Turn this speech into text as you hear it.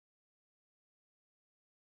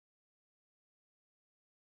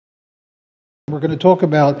We're going to talk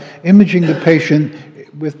about imaging the patient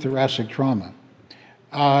with thoracic trauma.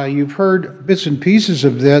 You've heard bits and pieces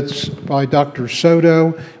of this by Dr.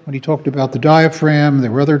 Soto when he talked about the diaphragm. There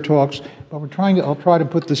were other talks, but I'll try to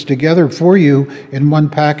put this together for you in one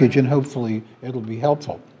package, and hopefully it'll be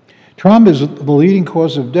helpful. Trauma is the leading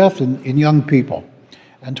cause of death in young people,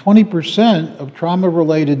 and 20% of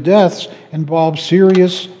trauma-related deaths involve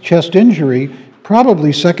serious chest injury,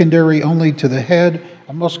 probably secondary only to the head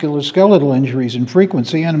and musculoskeletal injuries in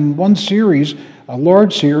frequency. And in one series, a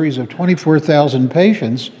large series of 24,000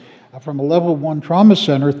 patients from a level 1 trauma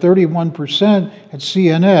center, 31% had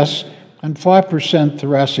CNS and 5%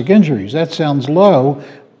 thoracic injuries. That sounds low,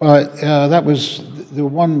 but that was the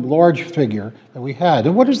one large figure that we had.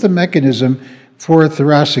 And what is the mechanism for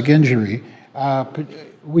thoracic injury?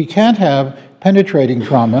 We can't have penetrating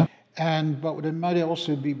trauma, but it might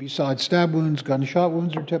also be besides stab wounds, gunshot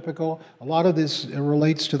wounds are typical. A lot of this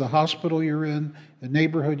relates to the hospital you're in, the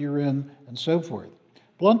neighborhood you're in, and so forth.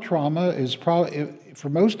 Blunt trauma is probably, for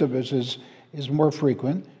most of us, is more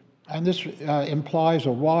frequent, and this implies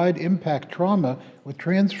a wide impact trauma with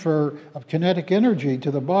transfer of kinetic energy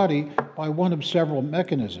to the body by one of several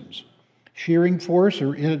mechanisms. Shearing force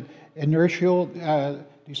or inertial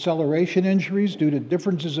deceleration injuries due to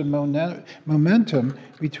differences in momentum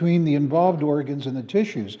between the involved organs and the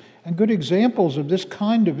tissues. And good examples of this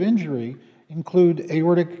kind of injury include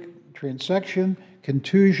aortic transection,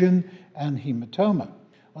 contusion, and hematoma.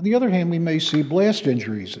 On the other hand, we may see blast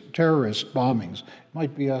injuries, terrorist bombings.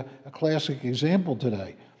 Might be a classic example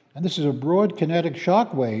today. And this is a broad kinetic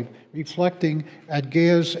shock wave reflecting at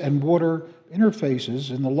gas and water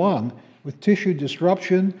interfaces in the lung with tissue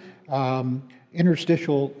disruption,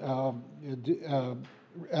 interstitial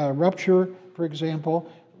rupture, for example,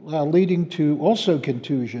 leading to also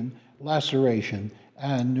contusion, laceration,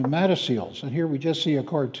 and pneumatoceles. And here we just see a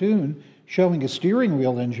cartoon showing a steering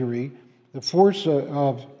wheel injury. The force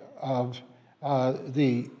of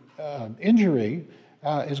the injury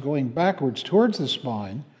is going backwards towards the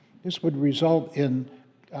spine. This would result in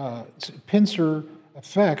pincer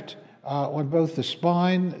effect on both the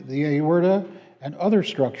spine, the aorta, and other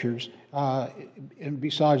structures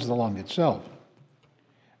besides the lung itself.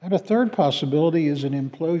 And a third possibility is an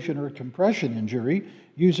implosion or compression injury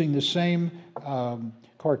using the same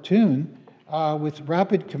cartoon with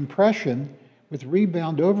rapid compression with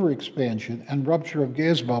rebound overexpansion and rupture of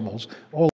gas bubbles, all